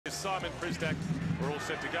Simon Prisdak. We're all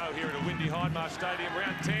set to go here at a windy Hindmarsh Stadium.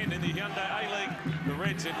 Round 10 in the Hyundai A-League. The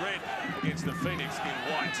Reds in red against the Phoenix in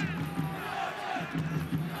white.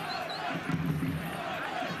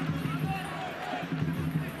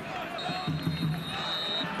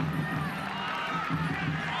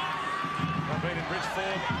 Unbeaten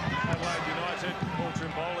Bridgeford, Adelaide United, Paul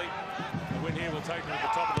Trimboli. A win here will take them to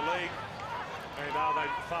the top of the league. And are they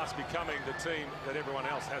fast becoming the team that everyone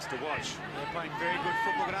else has to watch? They're playing very good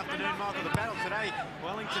football. Good afternoon, Michael. The battle today,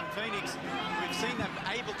 Wellington, Phoenix. We've seen them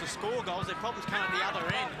able to score goals. Their problems come at the other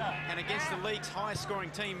end. And against the league's highest scoring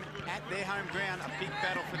team at their home ground, a big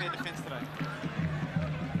battle for their defence today.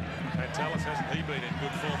 Pantelis, hasn't he been in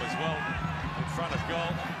good form as well? In front of goal.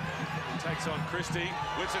 He takes on Christie.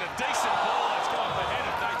 Whips it a decent ball. It's gone off the head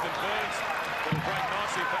of Nathan Burns. It'll break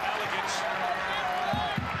nicely for Allegich.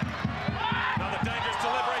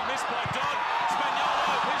 Delivery missed by Dodd. Spagnolo,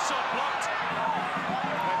 his shot blocked.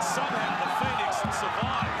 And somehow the Phoenix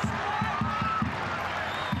survived.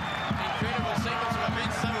 Incredible sequence of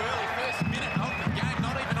events so early. First minute of the game,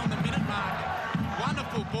 not even on the minute mark.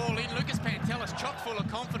 Wonderful ball in. Lucas Pantelis chock full of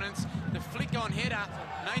confidence. The flick on header,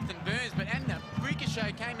 Nathan Burns. But and the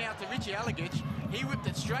ricochet came out to Richie Allegich. He whipped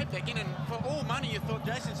it straight back in. And for all money, you thought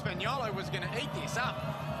Jason Spagnolo was going to eat this up.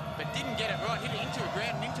 But didn't get it right. Hit it into the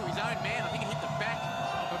ground and into his own man. I think it hit the back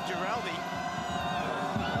of Giraldi.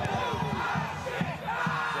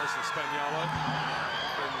 Jason Spagnolo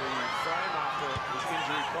in the frame after his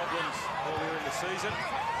injury problems earlier in the season.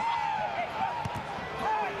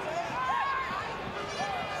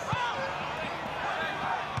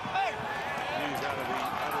 News out of the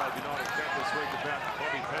Adelaide United camp this week about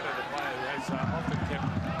Bobby Pettit, the player who has often kept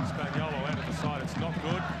Spagnolo out of the side. It's not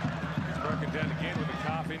good. Broken down again with a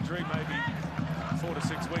calf injury, maybe 4 to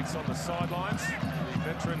 6 weeks on the sidelines. The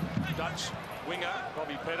veteran Dutch winger,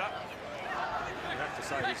 Bobby Pettit. You have to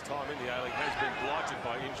say his time in the A-League has been blighted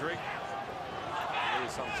by injury. There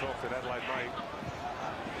is some talk that Adelaide may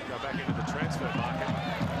go back into the transfer market,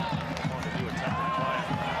 find a new attacking player.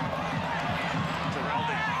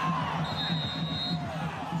 Giraldi.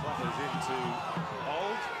 Flutters into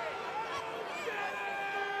Old.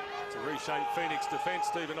 Reshape Phoenix defence.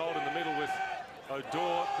 Stephen Old in the middle with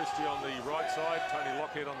O'Dore, Christie on the right side, Tony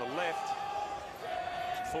Lockhead on the left.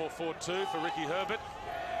 4-4-2 for Ricky Herbert.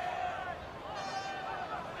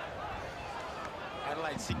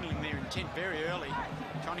 Adelaide signalling their intent very early,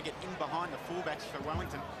 trying to get in behind the fullbacks for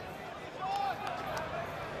Wellington.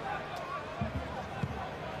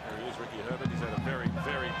 There he is, Ricky Herbert. He's had a very,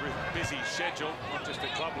 very busy schedule, not just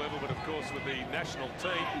at club level, but of course with the national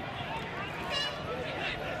team.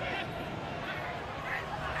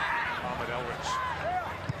 Elrich.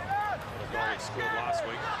 What a goal he scored last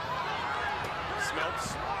week.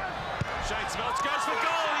 Smelts. Shane Smelts goes for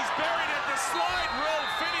goal. He's buried it. The slide rule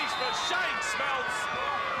finish for Shane Smelts.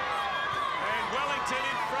 And Wellington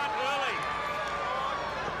in front early.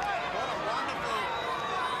 What a wonderful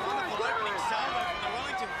opening salvo from the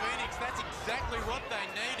Wellington Phoenix. That's exactly what they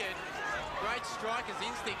needed. Great striker's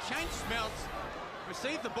instinct. Shane Smelts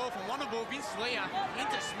received the ball from Wannable, Vince Leah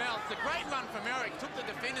into Smelts. The great run from Eric took the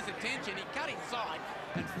defender's attention. He cut inside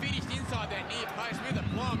and finished inside that near post with a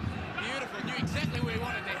block. Beautiful, knew exactly where he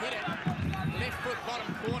wanted to hit it. Left foot, bottom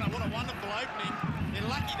corner. What a wonderful opening. They're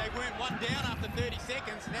lucky they weren't one down after 30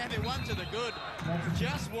 seconds. Now they're one to the good.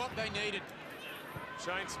 Just what they needed.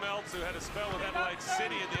 Shane Smelts, who had a spell with Adelaide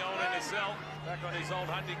City in the old NSL, back on his old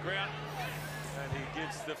hunting ground. And he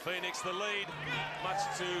gives the Phoenix the lead, much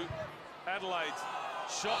to Adelaide's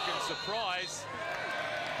shock and surprise.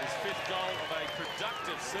 His 5th goal of a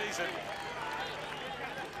productive season.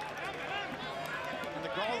 And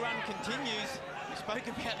the goal run continues. We spoke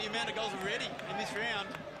about the amount of goals already in this round.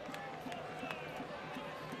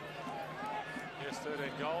 Yes,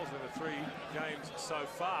 13 goals in the 3 games so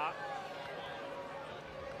far.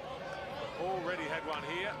 Already had one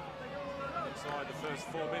here inside the first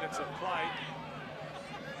 4 minutes of play.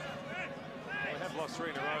 They have lost 3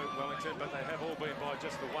 in a row, Wellington, but they have all been by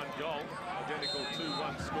just the 1 goal. Identical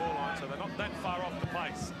 2-1 scoreline, so they're not that far off the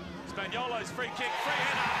pace. Spagnolo's free kick, free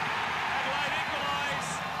header. Adelaide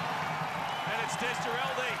equalise. And it's Dez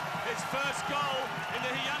Giraldi, his first goal in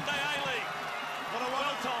the Hyundai A-League. What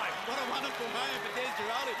a wonderful moment for Dez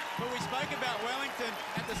Giraldi. But we spoke about Wellington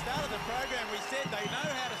at the start of the program. We said they know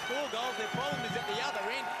how to score goals. Their problem is at the other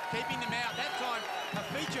end, keeping them out. That time, a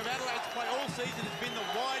feature of Adelaide's play all season has been the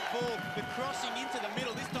wide ball, the crossing into the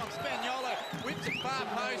middle. This time, Spagnolo whips it far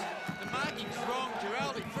post. The marking's strong.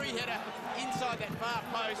 Giraldi free header inside that far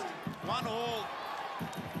post. 1-1.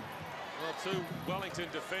 Well, 2 Wellington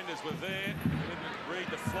defenders were there. They didn't read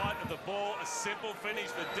the flight of the ball. A simple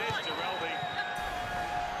finish for Dez Giraldi.